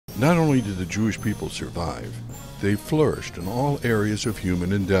Not only did the Jewish people survive, they flourished in all areas of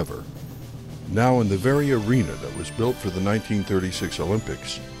human endeavor. Now in the very arena that was built for the 1936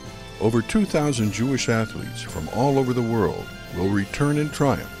 Olympics, over 2,000 Jewish athletes from all over the world will return in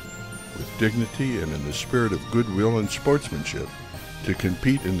triumph, with dignity and in the spirit of goodwill and sportsmanship, to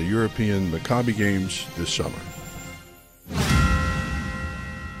compete in the European Maccabi Games this summer.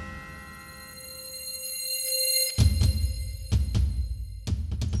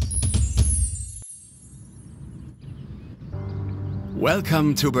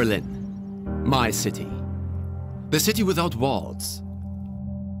 Welcome to Berlin, my city. The city without walls.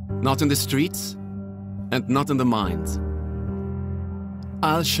 Not in the streets and not in the minds.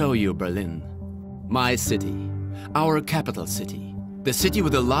 I'll show you Berlin, my city, our capital city, the city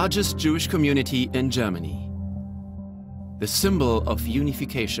with the largest Jewish community in Germany. The symbol of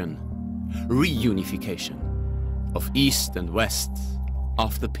unification, reunification, of East and West,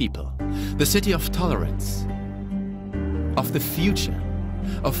 of the people. The city of tolerance, of the future,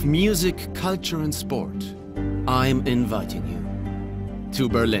 of music, culture and sport. I'm inviting you to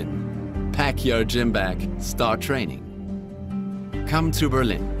Berlin. Pack your gym bag, start training. Come to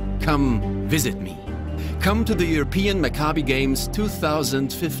Berlin. Come visit me. Come to the European Maccabi Games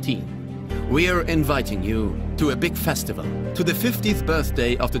 2015. We're inviting you to a big festival, to the 50th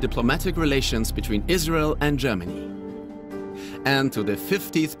birthday of the diplomatic relations between Israel and Germany, and to the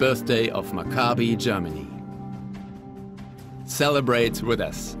 50th birthday of Maccabi Germany. Celebrate with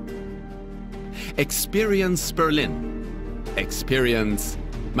us. Experience Berlin. Experience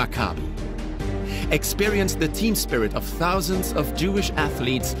Maccabi. Experience the team spirit of thousands of Jewish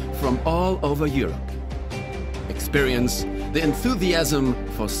athletes from all over Europe. Experience the enthusiasm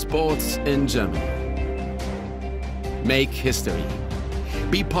for sports in Germany. Make history.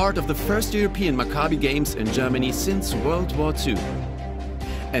 Be part of the first European Maccabi Games in Germany since World War II.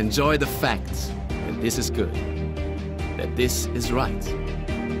 Enjoy the fact that this is good, that this is right,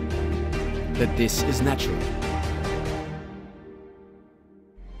 that this is natural.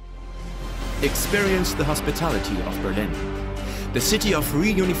 Experience the hospitality of Berlin, the city of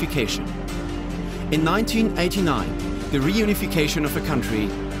reunification. In 1989, the reunification of a country.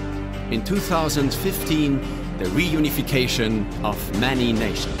 In 2015, the reunification of many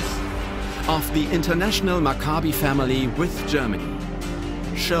nations. Of the international Maccabi family with Germany.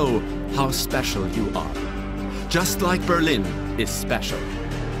 Show how special you are. Just like Berlin is special.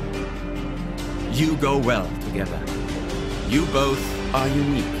 You go well together. You both are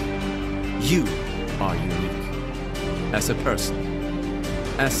unique. You are unique. As a person.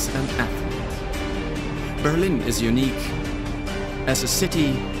 As an athlete. Berlin is unique. As a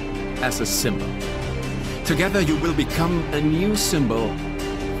city. As a symbol. Together you will become a new symbol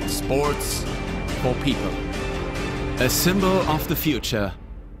for sports, for people. A symbol of the future.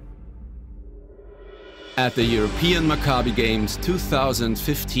 At the European Maccabi Games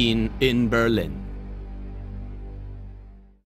 2015 in Berlin.